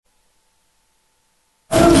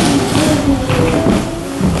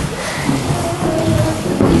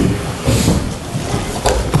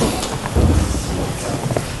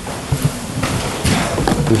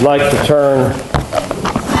you'd like to turn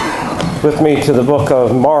with me to the book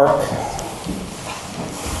of Mark,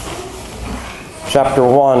 chapter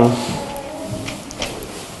 1.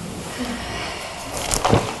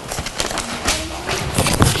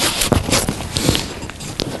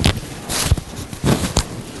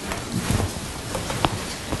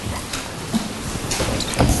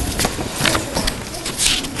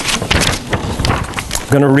 I'm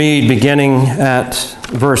going to read beginning at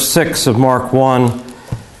verse 6 of Mark 1.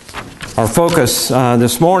 Our focus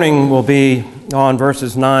this morning will be on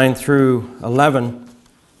verses 9 through 11.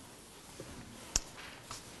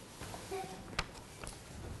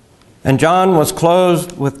 And John was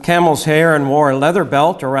clothed with camel's hair and wore a leather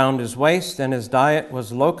belt around his waist, and his diet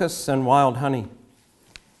was locusts and wild honey.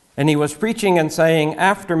 And he was preaching and saying,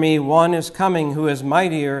 "After me one is coming who is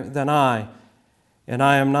mightier than I, and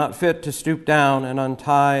I am not fit to stoop down and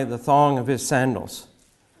untie the thong of his sandals.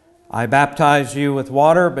 I baptize you with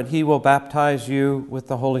water, but he will baptize you with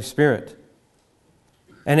the Holy Spirit."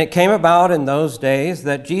 And it came about in those days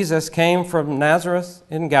that Jesus came from Nazareth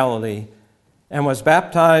in Galilee and was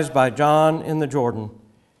baptized by John in the Jordan.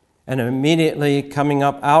 And immediately coming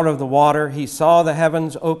up out of the water, he saw the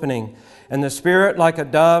heavens opening, and the Spirit like a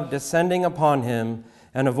dove descending upon him,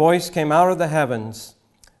 and a voice came out of the heavens,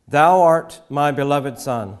 "Thou art my beloved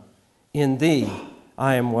Son. In thee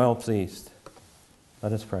I am well pleased."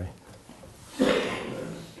 Let us pray.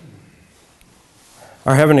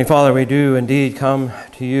 Our Heavenly Father, we do indeed come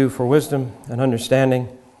to you for wisdom and understanding.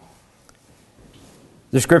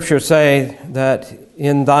 The Scriptures say that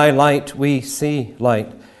in thy light we see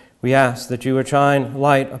light. We ask that you would shine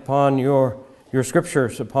light upon your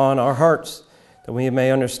Scriptures, upon our hearts, that we may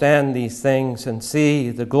understand these things and see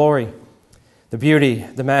the glory, the beauty,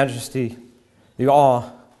 the majesty, the awe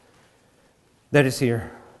that is here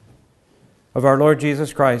of our Lord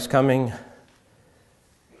Jesus Christ coming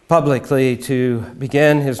publicly to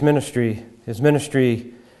begin his ministry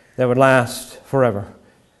that would last forever.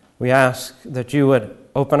 We ask that you would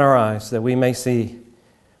open our eyes that we may see.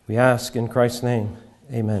 We ask in Christ's name,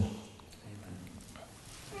 amen.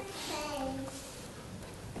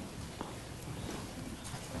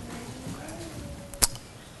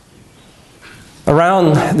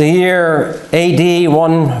 Around the year AD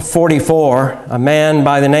 144, a man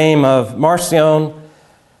by the name of Marcion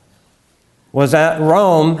was at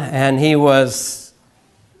Rome, and he was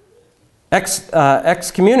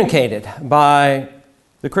excommunicated by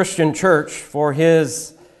the Christian church for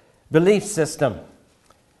his belief system.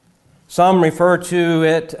 Some refer to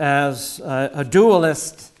it as a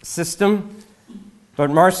dualist system, but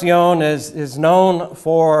Marcion is known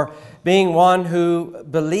for being one who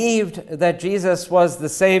believed that Jesus was the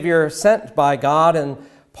Savior sent by God, and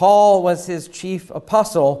Paul was his chief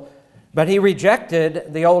apostle, but he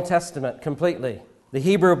rejected the Old Testament completely, the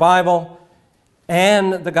Hebrew Bible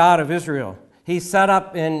and the God of Israel. He set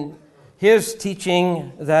up in his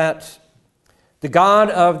teaching that the God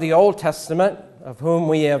of the Old Testament, of whom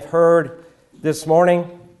we have heard this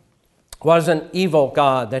morning, was an evil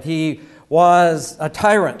God, that he was a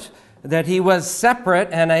tyrant, that he was separate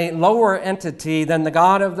and a lower entity than the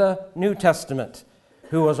God of the New Testament,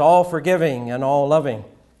 who was all forgiving and all loving.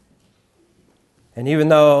 And even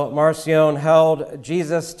though Marcion held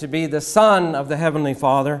Jesus to be the Son of the Heavenly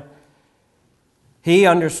Father, he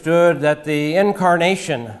understood that the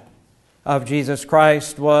incarnation of Jesus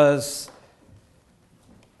Christ was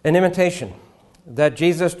an imitation, that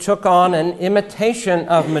Jesus took on an imitation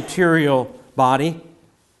of material body,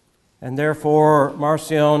 and therefore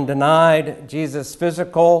Marcion denied Jesus'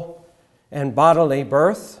 physical and bodily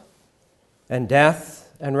birth and death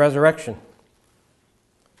and resurrection.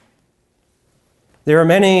 There are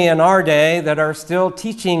many in our day that are still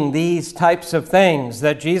teaching these types of things,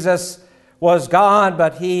 that Jesus was God,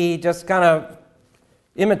 but he just kind of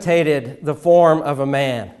imitated the form of a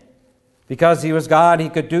man. Because he was God, he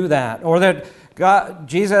could do that. Or that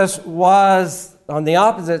Jesus was, on the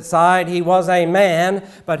opposite side, he was a man,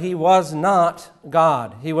 but he was not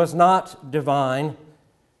God. He was not divine,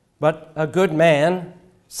 but a good man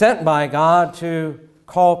sent by God to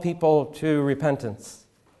call people to repentance.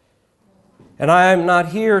 And I am not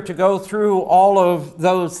here to go through all of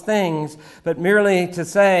those things, but merely to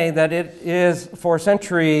say that it is for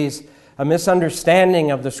centuries a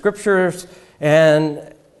misunderstanding of the Scriptures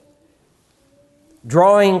and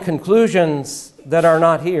drawing conclusions that are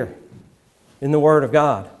not here in the Word of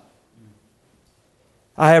God.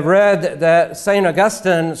 I have read that St.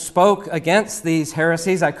 Augustine spoke against these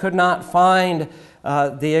heresies. I could not find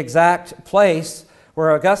the exact place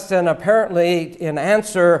where Augustine apparently, in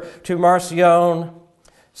answer to Marcion,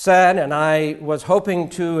 said, and I was hoping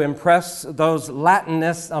to impress those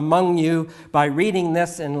Latinists among you by reading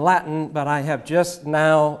this in Latin, but I have just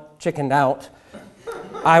now chickened out.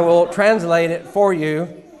 I will translate it for you.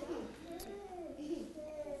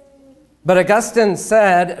 But Augustine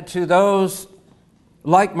said to those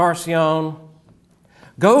like Marcion,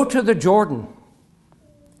 "Go to the Jordan,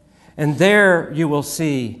 and there you will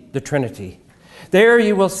see the Trinity. There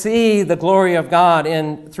you will see the glory of God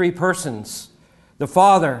in three persons, the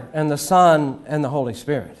Father and the Son and the Holy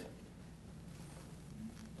Spirit."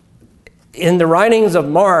 In the writings of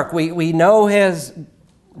Mark, we know his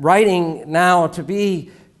writing now to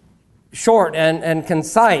be short and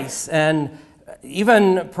concise, and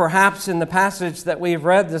even perhaps in the passage that we've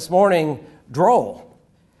read this morning, droll.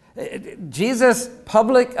 Jesus'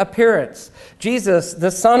 public appearance, Jesus,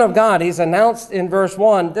 the Son of God, he's announced in verse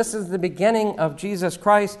 1. This is the beginning of Jesus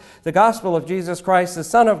Christ, the gospel of Jesus Christ, the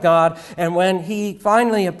Son of God. And when he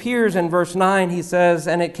finally appears in verse 9, he says,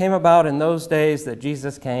 "And it came about in those days that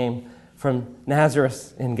Jesus came from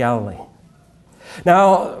Nazareth in Galilee."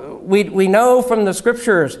 Now, we know from the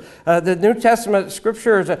Scriptures, the New Testament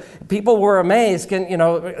Scriptures, people were amazed.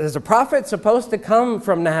 Is a prophet supposed to come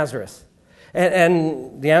from Nazareth?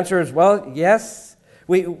 And the answer is, well, yes.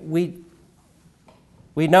 We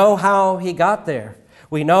know how he got there.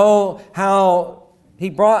 We know how he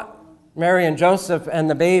brought Mary and Joseph and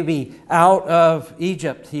the baby out of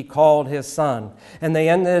Egypt, he called his son. And they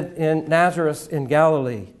ended in Nazareth in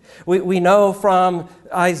Galilee. We know from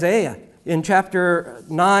Isaiah, in chapter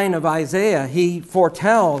 9 of Isaiah, he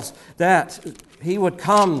foretells that he would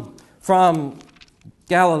come from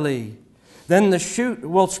Galilee. "Then the shoot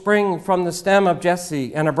will spring from the stem of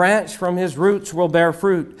Jesse, and a branch from his roots will bear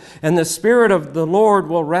fruit. And the Spirit of the Lord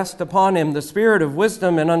will rest upon him, the Spirit of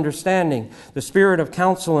wisdom and understanding, the Spirit of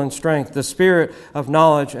counsel and strength, the Spirit of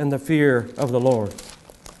knowledge and the fear of the Lord.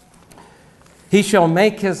 He shall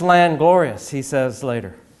make his land glorious," he says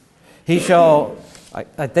later. He shall,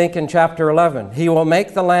 I think in chapter 11, "He will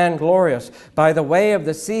make the land glorious by the way of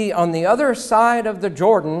the sea on the other side of the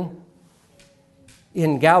Jordan,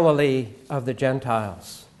 in Galilee of the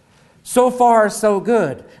Gentiles." So far, so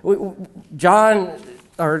good.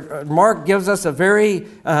 Mark gives us a very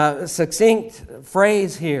succinct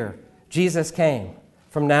phrase here. Jesus came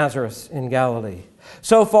from Nazareth in Galilee.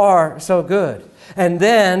 So far, so good. And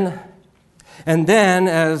then,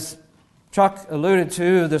 as Chuck alluded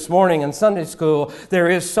to this morning in Sunday school, there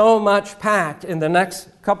is so much packed in the next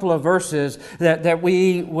couple of verses that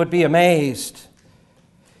we would be amazed.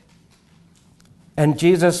 "And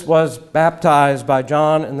Jesus was baptized by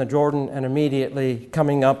John in the Jordan, and immediately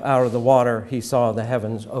coming up out of the water, he saw the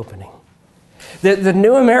heavens opening." The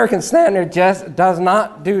New American Standard just does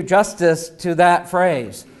not do justice to that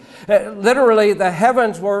phrase. Literally, the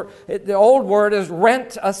heavens were, the old word is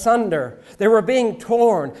rent asunder. They were being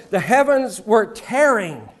torn. The heavens were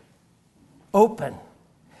tearing open.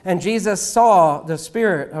 And Jesus saw the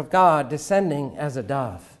Spirit of God descending as a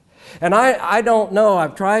dove. And I don't know,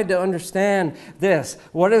 I've tried to understand this.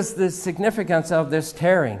 What is the significance of this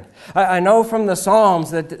tearing? I know from the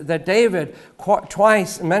Psalms that David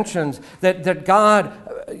twice mentions that God,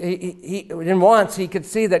 once he could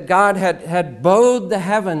see that God had bowed the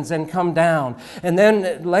heavens and come down. And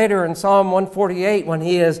then later in Psalm 148, when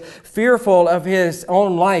he is fearful of his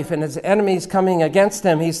own life and his enemies coming against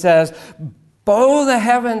him, he says, "Bow the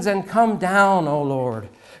heavens and come down, O Lord.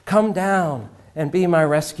 Come down and be my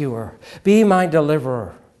rescuer, be my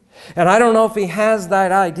deliverer." And I don't know if he has that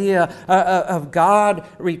idea of God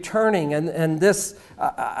returning and this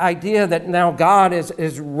idea that now God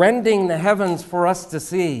is rending the heavens for us to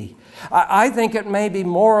see. I think it may be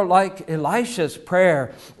more like Elisha's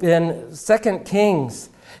prayer in 2 Kings.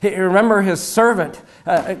 Remember, his servant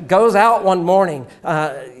goes out one morning.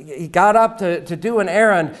 He got up to do an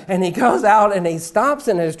errand, and he goes out and he stops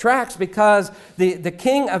in his tracks because the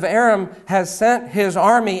king of Aram has sent his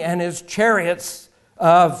army and his chariots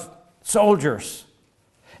of soldiers,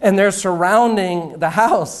 and they're surrounding the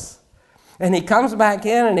house. And he comes back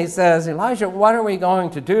in and he says, "Elisha, what are we going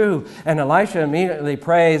to do?" And Elisha immediately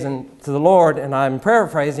prays to the Lord, and I'm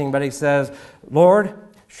paraphrasing, but he says, "Lord,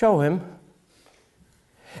 show him."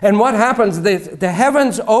 And what happens? The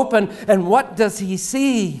heavens open, and what does he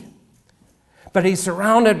see? But he's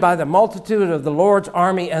surrounded by the multitude of the Lord's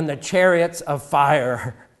army and the chariots of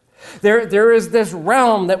fire. There is this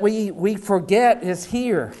realm that we forget is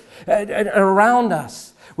here, around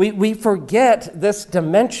us. We forget this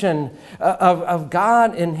dimension of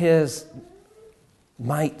God in his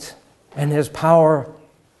might and his power.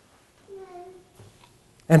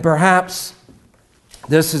 And perhaps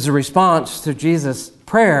this is a response to Jesus'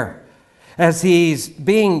 prayer. as he's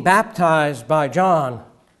being baptized by John.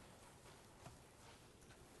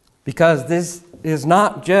 Because this is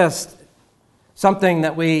not just something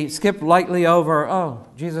that we skip lightly over. Oh,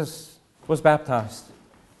 Jesus was baptized.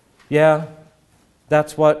 Yeah,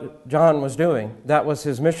 that's what John was doing. That was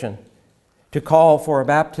his mission, to call for a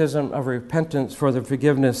baptism of repentance for the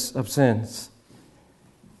forgiveness of sins.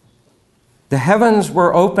 The heavens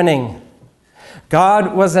were opening.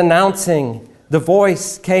 God was announcing. The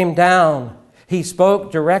voice came down. He spoke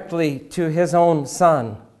directly to his own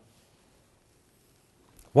Son.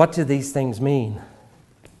 What do these things mean?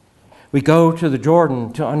 We go to the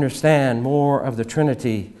Jordan to understand more of the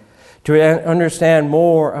Trinity, to understand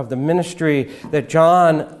more of the ministry that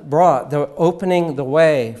John brought, the opening the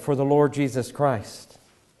way for the Lord Jesus Christ.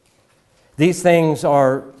 These things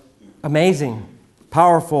are amazing,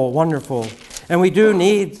 powerful, wonderful, and we do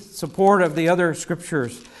need support of the other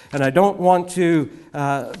scriptures. And I don't want to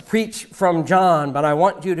preach from John, but I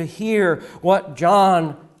want you to hear what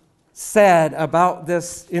John said about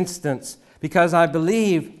this instance, because I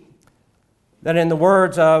believe that in the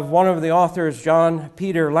words of one of the authors, John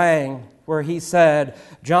Peter Lang, where he said,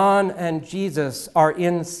 John and Jesus are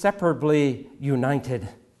inseparably united.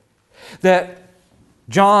 That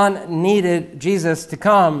John needed Jesus to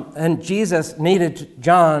come, and Jesus needed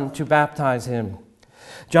John to baptize him.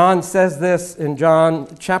 John says this in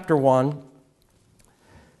John chapter 1.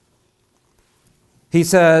 He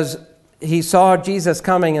says, he saw Jesus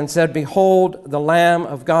coming and said, Behold, the Lamb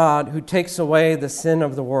of God who takes away the sin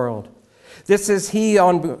of the world. This is he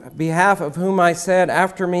on behalf of whom I said,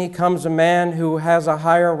 After me comes a man who has a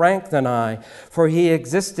higher rank than I, for he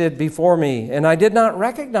existed before me, and I did not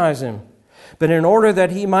recognize him. But in order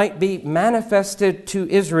that he might be manifested to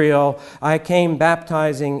Israel, I came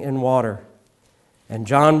baptizing in water. And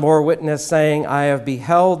John bore witness, saying, I have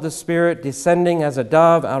beheld the Spirit descending as a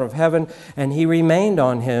dove out of heaven, and he remained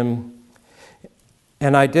on him.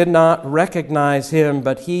 And I did not recognize him,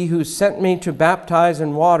 but he who sent me to baptize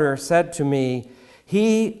in water said to me,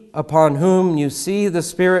 He upon whom you see the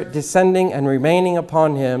Spirit descending and remaining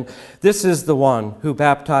upon him, this is the one who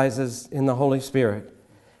baptizes in the Holy Spirit.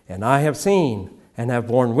 And I have seen and have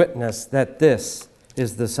borne witness that this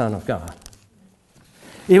is the Son of God.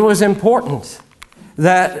 It was important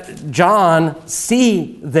that John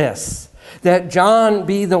see this, that John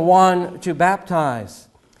be the one to baptize.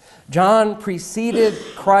 John preceded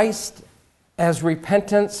Christ as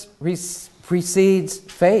repentance precedes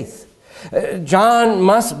faith. John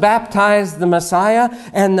must baptize the Messiah,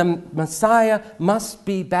 and the Messiah must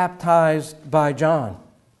be baptized by John.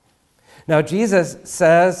 Now, Jesus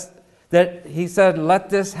says that he said, let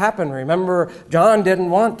this happen. Remember, John didn't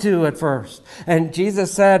want to at first. And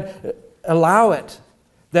Jesus said, allow it,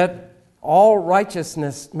 that all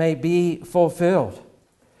righteousness may be fulfilled.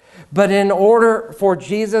 But in order for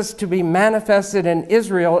Jesus to be manifested in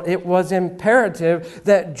Israel, it was imperative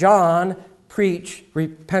that John preach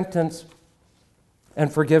repentance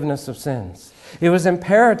and forgiveness of sins. It was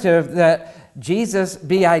imperative that Jesus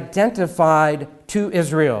be identified to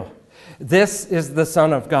Israel. This is the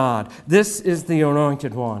Son of God. This is the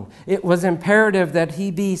Anointed One. It was imperative that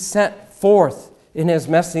he be sent forth in his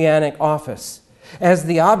messianic office as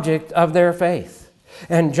the object of their faith.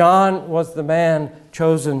 And John was the man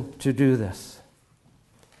chosen to do this.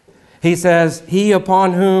 He says, He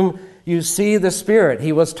upon whom you see the Spirit.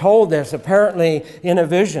 He was told this apparently in a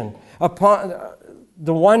vision. Upon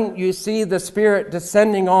the one you see the Spirit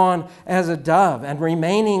descending on as a dove and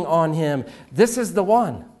remaining on him. This is the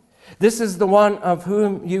one. This is the one of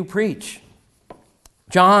whom you preach.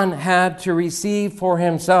 John had to receive for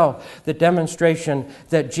himself the demonstration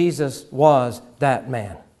that Jesus was that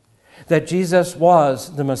man, that Jesus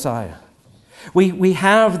was the Messiah. We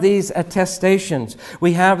have these attestations.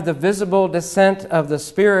 We have the visible descent of the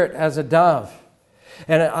Spirit as a dove.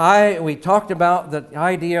 And we talked about the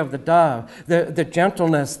idea of the dove, the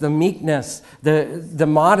gentleness, the meekness, the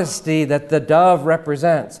modesty that the dove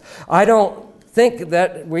represents. I don't think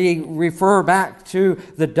that we refer back to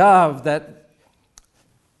the dove that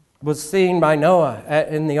was seen by Noah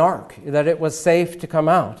in the ark, that it was safe to come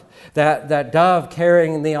out, that dove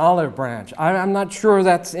carrying the olive branch. I'm not sure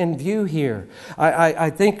that's in view here. I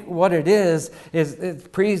think what it is it's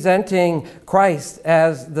presenting Christ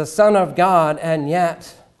as the Son of God and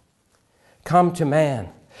yet come to man,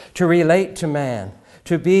 to relate to man,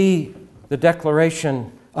 to be the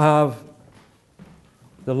declaration of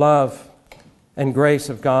the love and grace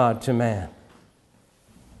of God to man.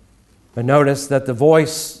 But notice that the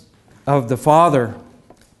voice of the Father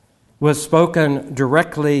was spoken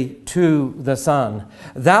directly to the Son.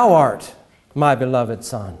 Thou art my beloved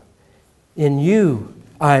Son. In you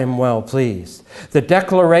I am well pleased. The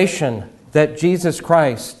declaration that Jesus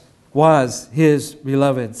Christ was his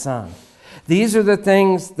beloved Son. These are the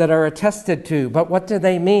things that are attested to, but what do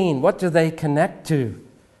they mean? What do they connect to?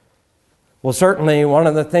 Well, certainly one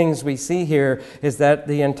of the things we see here is that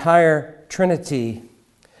the entire Trinity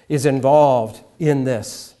is involved in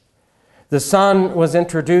this. The Son was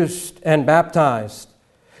introduced and baptized.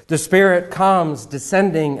 The Spirit comes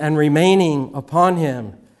descending and remaining upon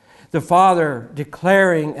him. The Father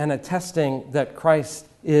declaring and attesting that Christ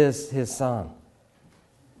is his Son.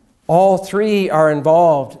 All three are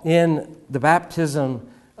involved in the baptism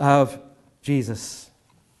of Jesus.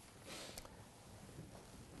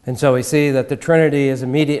 And so we see that the Trinity is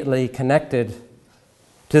immediately connected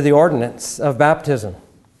to the ordinance of baptism.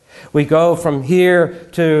 We go from here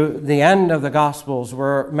to the end of the Gospels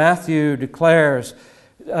where Matthew declares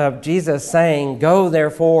of Jesus saying, "Go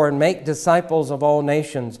therefore and make disciples of all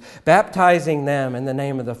nations, baptizing them in the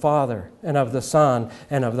name of the Father and of the Son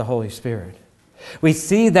and of the Holy Spirit." We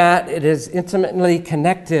see that it is intimately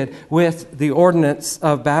connected with the ordinance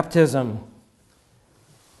of baptism.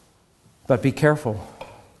 But be careful,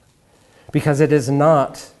 because it is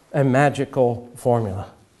not a magical formula.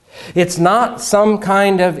 It's not some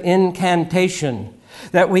kind of incantation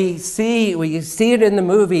that we see it in the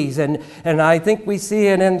movies, and I think we see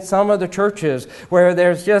it in some of the churches where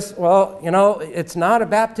there's just, it's not a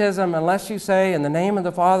baptism unless you say in the name of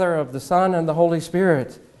the Father, of the Son, and the Holy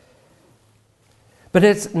Spirit. But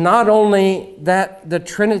it's not only that the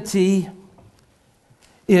Trinity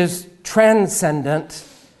is transcendent,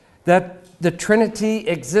 that the Trinity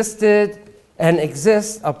existed and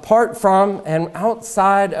exists apart from and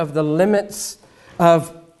outside of the limits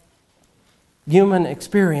of human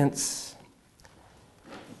experience.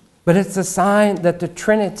 But it's a sign that the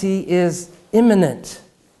Trinity is immanent,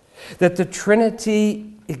 that the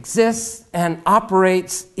Trinity exists and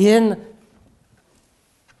operates in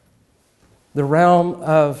the realm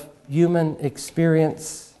of human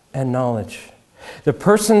experience and knowledge. The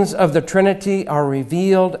persons of the Trinity are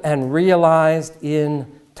revealed and realized in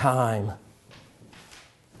time.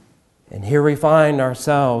 And here we find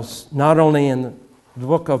ourselves not only in the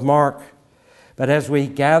book of Mark, but as we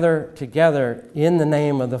gather together in the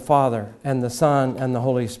name of the Father and the Son and the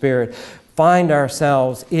Holy Spirit, find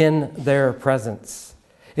ourselves in their presence,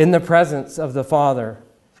 in the presence of the Father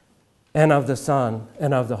and of the Son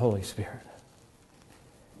and of the Holy Spirit.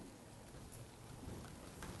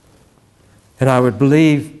 And I would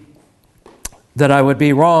believe that I would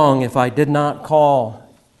be wrong if I did not call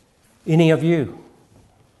any of you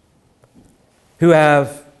who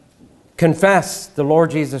have confessed the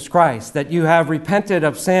Lord Jesus Christ, that you have repented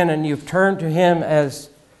of sin and you've turned to Him as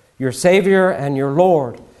your Savior and your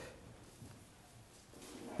Lord,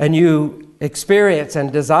 and you experience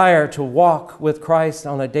and desire to walk with Christ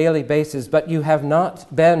on a daily basis, but you have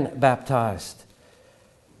not been baptized,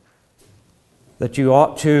 that you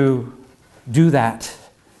ought to do that,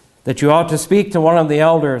 that you ought to speak to one of the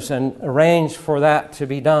elders and arrange for that to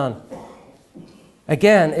be done.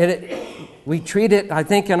 Again, we treat it, I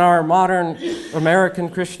think, in our modern American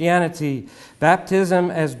Christianity, baptism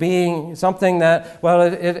as being something that,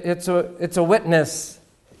 it's a witness.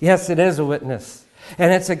 Yes, it is a witness.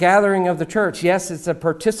 And it's a gathering of the church. Yes, it's a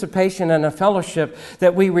participation and a fellowship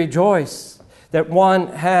that we rejoice that one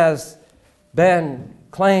has been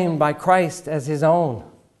claimed by Christ as his own.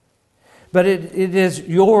 But it is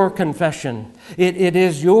your confession. It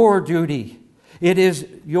is your duty. It is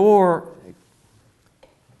your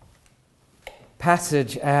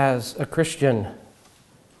passage as a Christian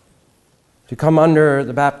to come under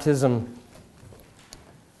the baptism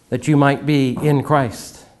that you might be in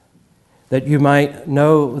Christ, that you might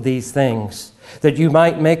know these things, that you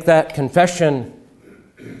might make that confession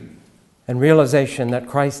and realization that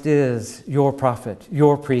Christ is your prophet,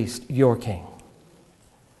 your priest, your king.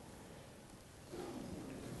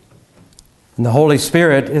 And the Holy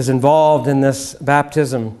Spirit is involved in this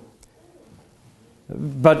baptism.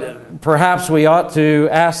 But perhaps we ought to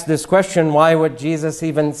ask this question, why would Jesus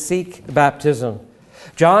even seek baptism?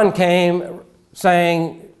 John came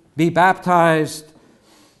saying, be baptized,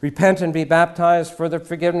 repent and be baptized for the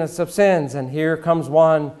forgiveness of sins. And here comes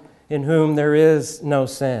one in whom there is no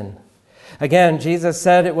sin. Again, Jesus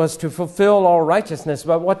said it was to fulfill all righteousness.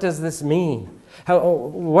 But what does this mean?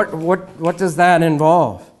 What does that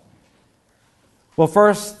involve? Well,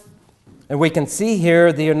 first, and we can see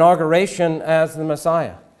here the inauguration as the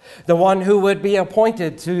Messiah, the one who would be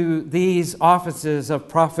appointed to these offices of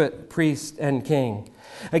prophet, priest, and king.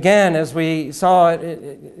 Again, as we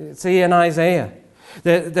see in Isaiah,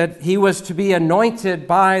 that he was to be anointed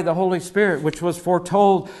by the Holy Spirit, which was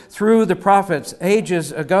foretold through the prophets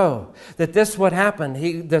ages ago, that this would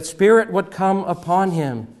happen. The Spirit would come upon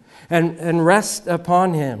him and rest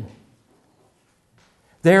upon him.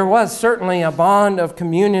 There was certainly a bond of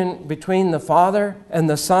communion between the Father and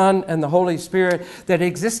the Son and the Holy Spirit that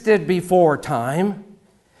existed before time,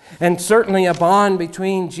 and certainly a bond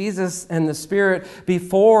between Jesus and the Spirit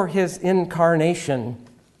before his incarnation.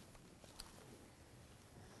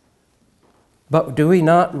 But do we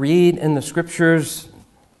not read in the Scriptures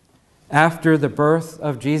after the birth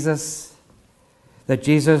of Jesus that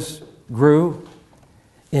Jesus grew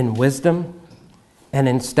in wisdom and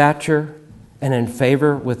in stature and in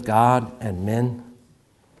favor with God and men?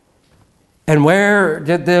 And where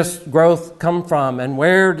did this growth come from? And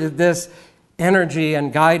where did this energy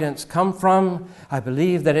and guidance come from? I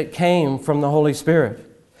believe that it came from the Holy Spirit.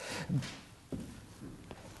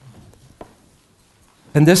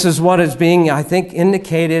 And this is what is being, I think,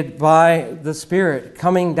 indicated by the Spirit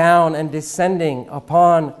coming down and descending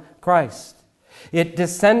upon Christ. It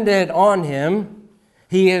descended on him.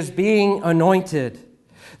 He is being anointed.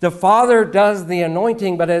 The Father does the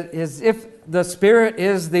anointing, but it is if the Spirit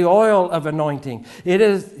is the oil of anointing. He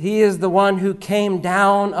is the one who came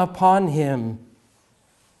down upon him.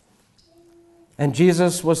 And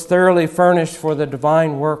Jesus was thoroughly furnished for the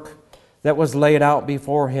divine work that was laid out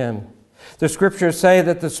before him. The Scriptures say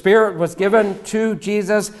that the Spirit was given to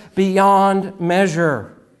Jesus beyond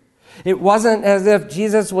measure. It wasn't as if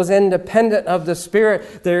Jesus was independent of the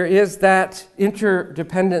Spirit. There is that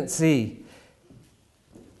interdependency.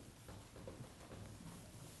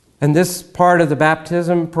 And this part of the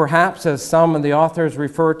baptism, perhaps as some of the authors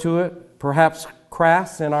refer to it, perhaps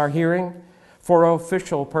crass in our hearing, for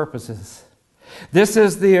official purposes. This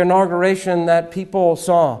is the inauguration that people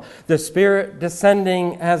saw, the Spirit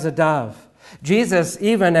descending as a dove. Jesus,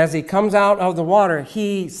 even as he comes out of the water,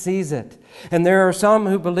 he sees it. And there are some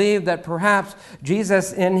who believe that perhaps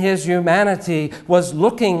Jesus in his humanity was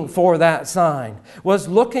looking for that sign, was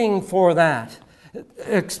looking for that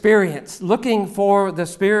experience, looking for the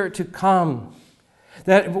Spirit to come.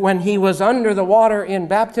 That when he was under the water in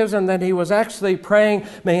baptism, that he was actually praying,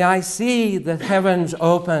 may I see the heavens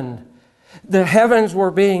opened. The heavens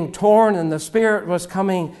were being torn and the Spirit was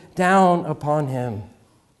coming down upon him.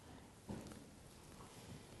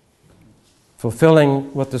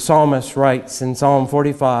 Fulfilling what the psalmist writes in Psalm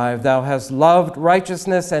 45, thou hast loved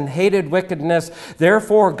righteousness and hated wickedness.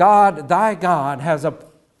 Therefore God, thy God, has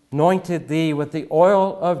anointed thee with the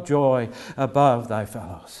oil of joy above thy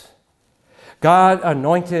fellows. God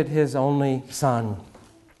anointed his only Son.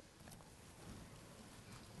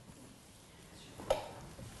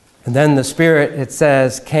 And then the Spirit, it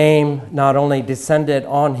says, came, not only descended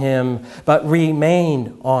on him, but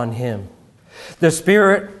remained on him. The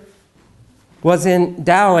Spirit was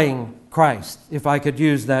endowing Christ, if I could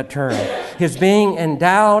use that term. His being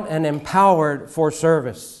endowed and empowered for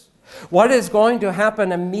service. What is going to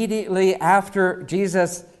happen immediately after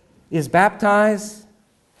Jesus is baptized?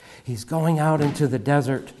 He's going out into the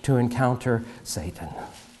desert to encounter Satan.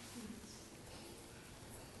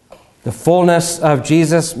 The fullness of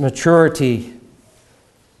Jesus' maturity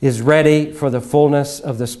is ready for the fullness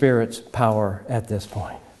of the Spirit's power at this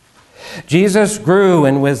point. Jesus grew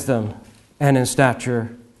in wisdom and in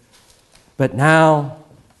stature, but now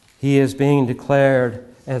he is being declared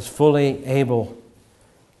as fully able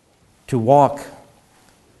to walk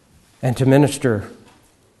and to minister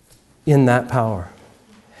in that power.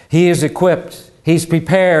 He is equipped, he's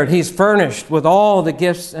prepared, he's furnished with all the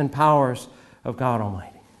gifts and powers of God Almighty.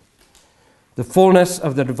 The fullness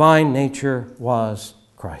of the divine nature was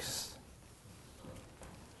Christ.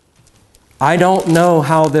 I don't know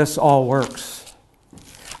how this all works.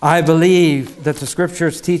 I believe that the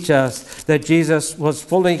Scriptures teach us that Jesus was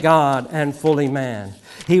fully God and fully man.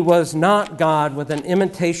 He was not God with an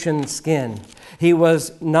imitation skin. He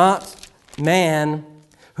was not man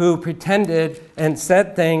who pretended and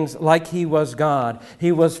said things like he was God.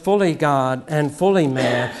 He was fully God and fully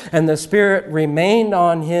man, and the Spirit remained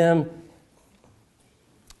on him.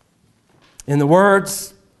 In the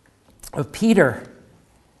words of Peter,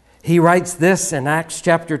 he writes this in Acts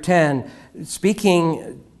chapter 10,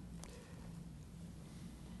 speaking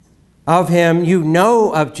of him, you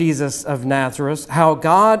know of Jesus of Nazareth, how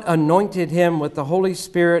God anointed him with the Holy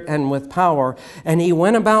Spirit and with power, and he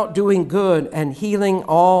went about doing good and healing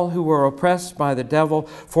all who were oppressed by the devil,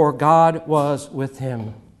 for God was with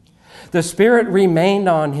him. The Spirit remained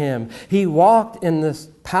on him. He walked in the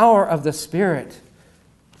power of the Spirit.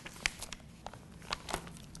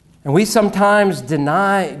 And we sometimes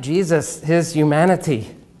deny Jesus his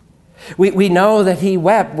humanity. We know that he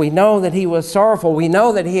wept. We know that he was sorrowful. We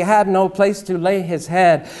know that he had no place to lay his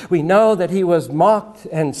head. We know that he was mocked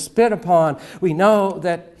and spit upon. We know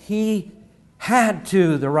that he had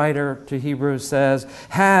to, the writer to Hebrews says,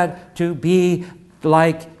 had to be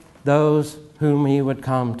like those whom he would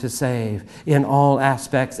come to save in all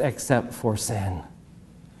aspects except for sin.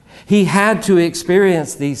 He had to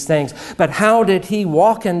experience these things. But how did he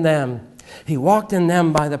walk in them? He walked in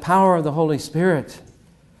them by the power of the Holy Spirit.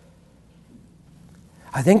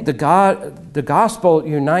 I think the gospel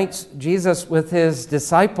unites Jesus with his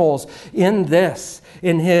disciples in this,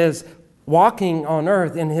 in his walking on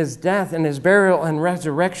earth, in his death, in his burial and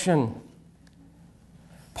resurrection.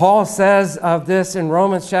 Paul says of this in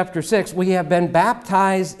Romans chapter 6, we have been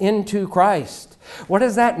baptized into Christ. What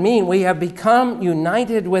does that mean? We have become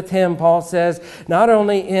united with him, Paul says, not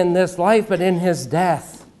only in this life, but in his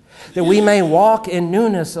death, that we may walk in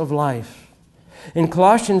newness of life. In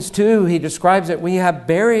Colossians 2, he describes that we have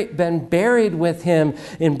been buried with him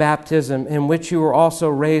in baptism, in which you were also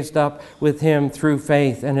raised up with him through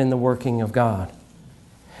faith and in the working of God.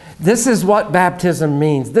 This is what baptism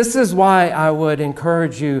means. This is why I would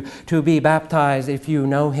encourage you to be baptized if you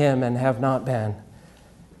know him and have not been.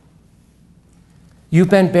 You've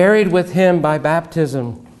been buried with him by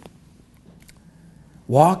baptism.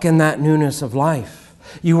 Walk in that newness of life.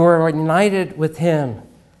 You were united with him.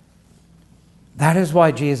 That is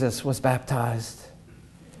why Jesus was baptized,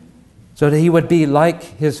 so that he would be like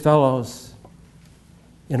his fellows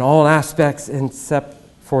in all aspects except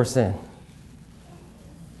for sin.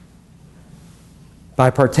 By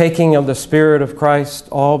partaking of the Spirit of Christ,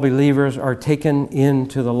 all believers are taken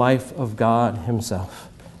into the life of God himself.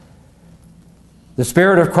 The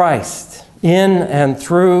Spirit of Christ, in and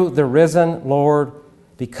through the risen Lord,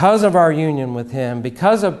 because of our union with him,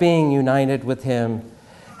 because of being united with him,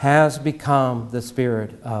 has become the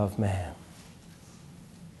spirit of man.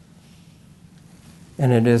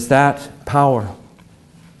 And it is that power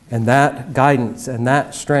and that guidance and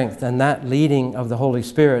that strength and that leading of the Holy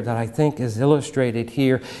Spirit that I think is illustrated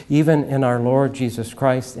here, even in our Lord Jesus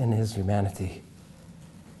Christ in his humanity.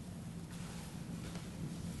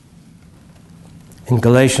 In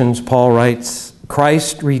Galatians, Paul writes,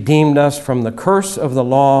 Christ redeemed us from the curse of the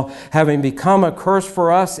law, having become a curse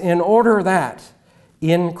for us, in order that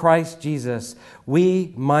in Christ Jesus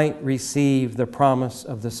we might receive the promise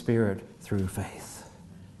of the Spirit through faith.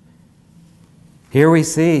 Here we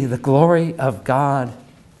see the glory of God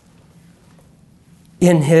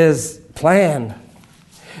in his plan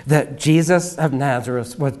that Jesus of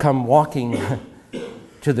Nazareth would come walking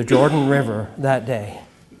to the Jordan River that day.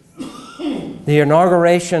 The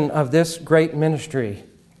inauguration of this great ministry.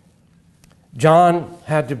 John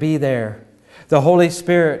had to be there. The Holy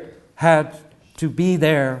Spirit had to be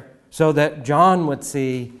there so that John would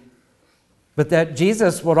see, but that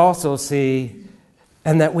Jesus would also see,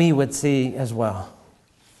 and that we would see as well.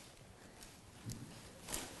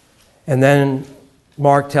 And then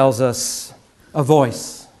Mark tells us a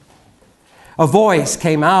voice. A voice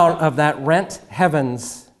came out of that rent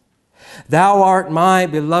heavens. Thou art my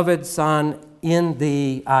beloved Son, in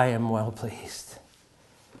thee I am well pleased.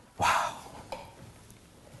 Wow.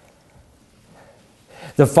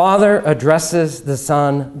 The Father addresses the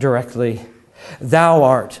Son directly. Thou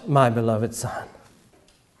art my beloved Son.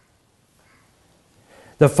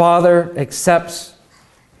 The Father accepts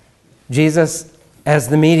Jesus as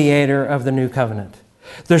the mediator of the new covenant,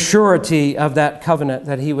 the surety of that covenant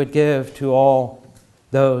that he would give to all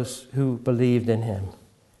those who believed in him.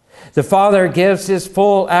 The Father gives his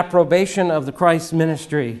full approbation of the Christ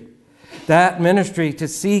ministry, that ministry to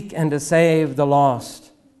seek and to save the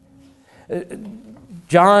lost.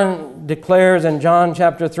 John declares in John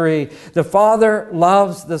chapter 3, the Father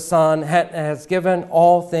loves the Son, has given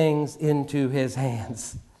all things into his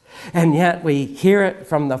hands. And yet we hear it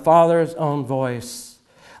from the Father's own voice.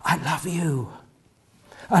 I love you.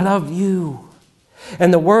 I love you.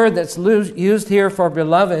 And the word that's used here for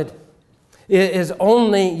beloved is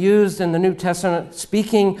only used in the New Testament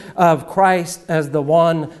speaking of Christ as the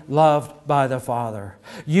one loved by the Father.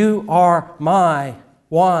 You are my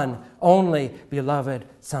one only beloved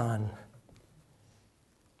Son.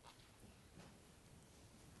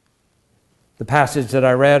 The passage that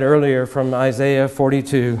I read earlier from Isaiah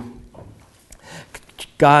 42,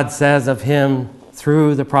 God says of him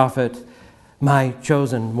through the prophet, my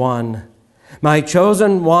chosen one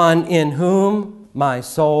in whom my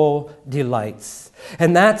soul delights.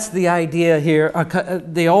 And that's the idea here.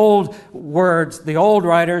 The old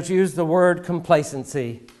writers use the word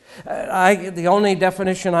complacency. The only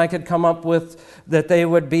definition I could come up with that they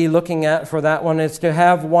would be looking at for that one is to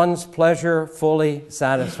have one's pleasure fully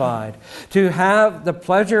satisfied. To have the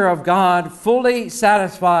pleasure of God fully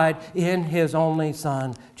satisfied in His only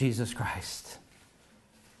Son, Jesus Christ.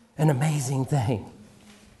 An amazing thing.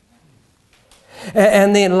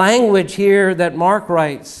 And the language here that Mark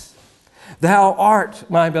writes, "Thou art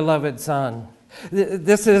my beloved Son."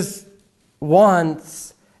 This is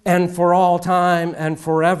once and for all time and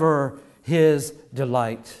forever His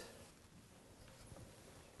delight.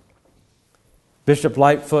 Bishop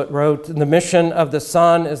Lightfoot wrote, "The mission of the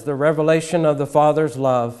Son is the revelation of the Father's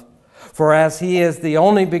love. For as He is the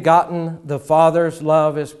only begotten, the Father's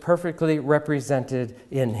love is perfectly represented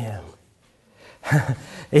in Him."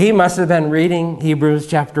 He must have been reading Hebrews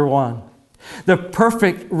chapter 1. The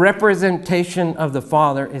perfect representation of the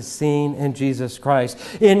Father is seen in Jesus Christ.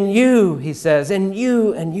 In you, he says, in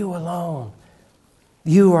you and you alone.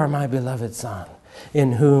 You are my beloved Son,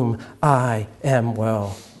 in whom I am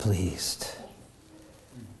well pleased.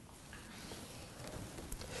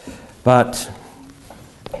 But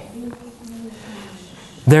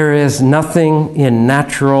there is nothing in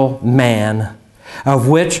natural man of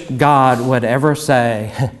which God would ever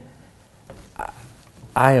say,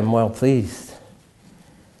 "I am well pleased."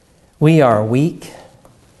 We are weak.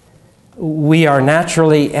 We are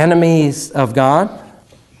naturally enemies of God.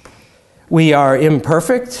 We are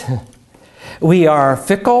imperfect. We are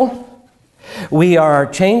fickle. We are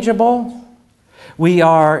changeable. We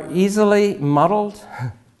are easily muddled.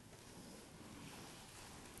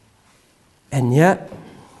 And yet,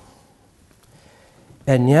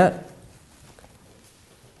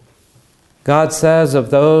 God says of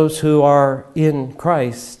those who are in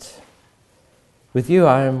Christ, "With you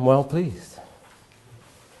I am well pleased."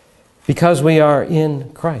 Because we are in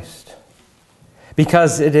Christ.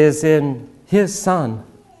 Because it is in His Son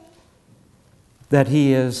that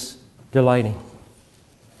He is delighting.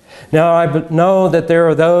 Now I know that there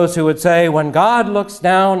are those who would say, when God looks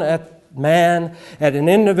down at man, at an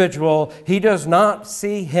individual, He does not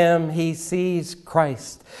see him, He sees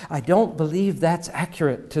Christ. I don't believe that's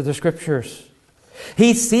accurate to the Scriptures.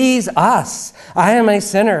 He sees us. I am a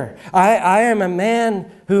sinner. I am a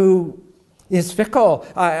man who is fickle.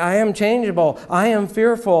 I am changeable. I am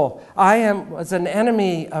fearful. I was an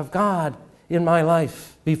enemy of God in my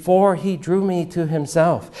life before He drew me to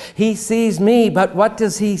Himself. He sees me, but what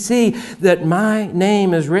does He see? That my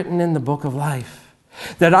name is written in the book of life.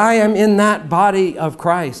 That I am in that body of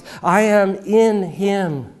Christ. I am in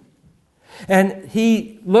Him. And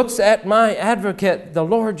He looks at my advocate, the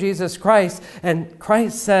Lord Jesus Christ, and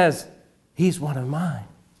Christ says, He's one of mine.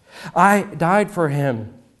 I died for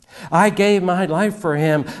Him. I gave my life for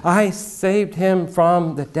Him. I saved Him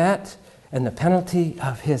from the debt and the penalty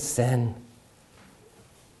of His sin.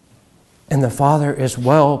 And the Father is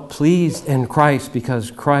well pleased in Christ because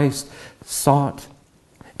Christ sought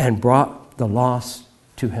and brought the lost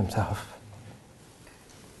to Himself.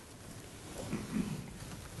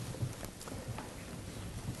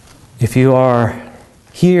 If you are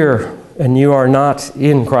here and you are not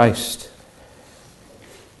in Christ,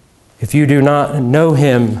 if you do not know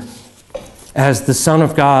Him as the Son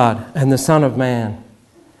of God and the Son of Man,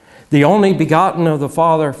 the only begotten of the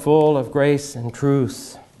Father, full of grace and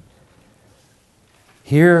truth,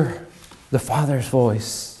 hear the Father's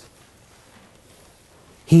voice.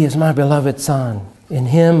 He is my beloved Son. In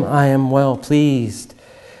Him I am well pleased.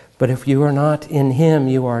 But if you are not in Him,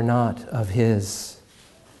 you are not of His.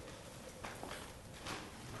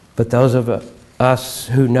 But those of us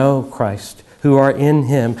who know Christ, who are in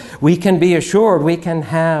Him, we can be assured, we can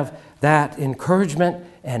have that encouragement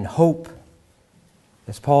and hope.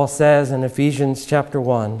 As Paul says in Ephesians chapter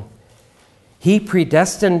 1, He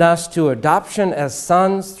predestined us to adoption as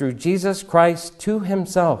sons through Jesus Christ to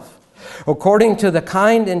Himself, according to the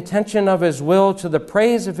kind intention of His will, to the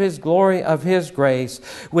praise of His glory, of His grace,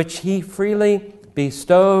 which He freely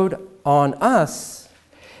bestowed on us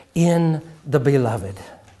in the Beloved,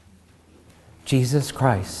 Jesus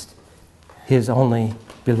Christ, His only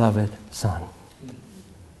beloved Son.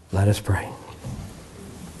 Let us pray.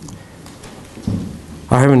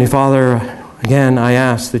 Our Heavenly Father, again, I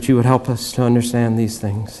ask that You would help us to understand these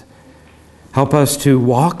things. Help us to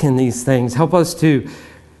walk in these things. Help us to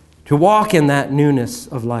walk in that newness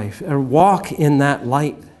of life, and walk in that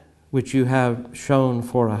light which You have shown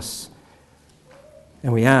for us.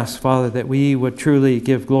 And we ask, Father, that we would truly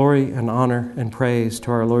give glory and honor and praise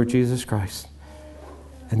to our Lord Jesus Christ,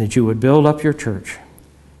 and that You would build up Your church,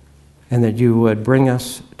 and that You would bring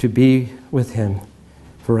us to be with Him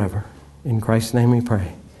forever. In Christ's name we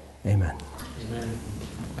pray. Amen. Amen.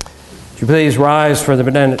 Would you please rise for the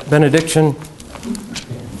benediction?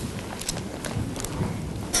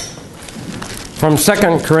 From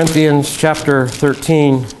 2 Corinthians chapter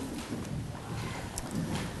 13.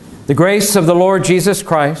 The grace of the Lord Jesus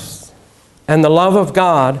Christ and the love of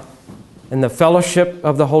God and the fellowship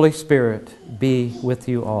of the Holy Spirit be with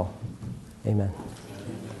you all. Amen.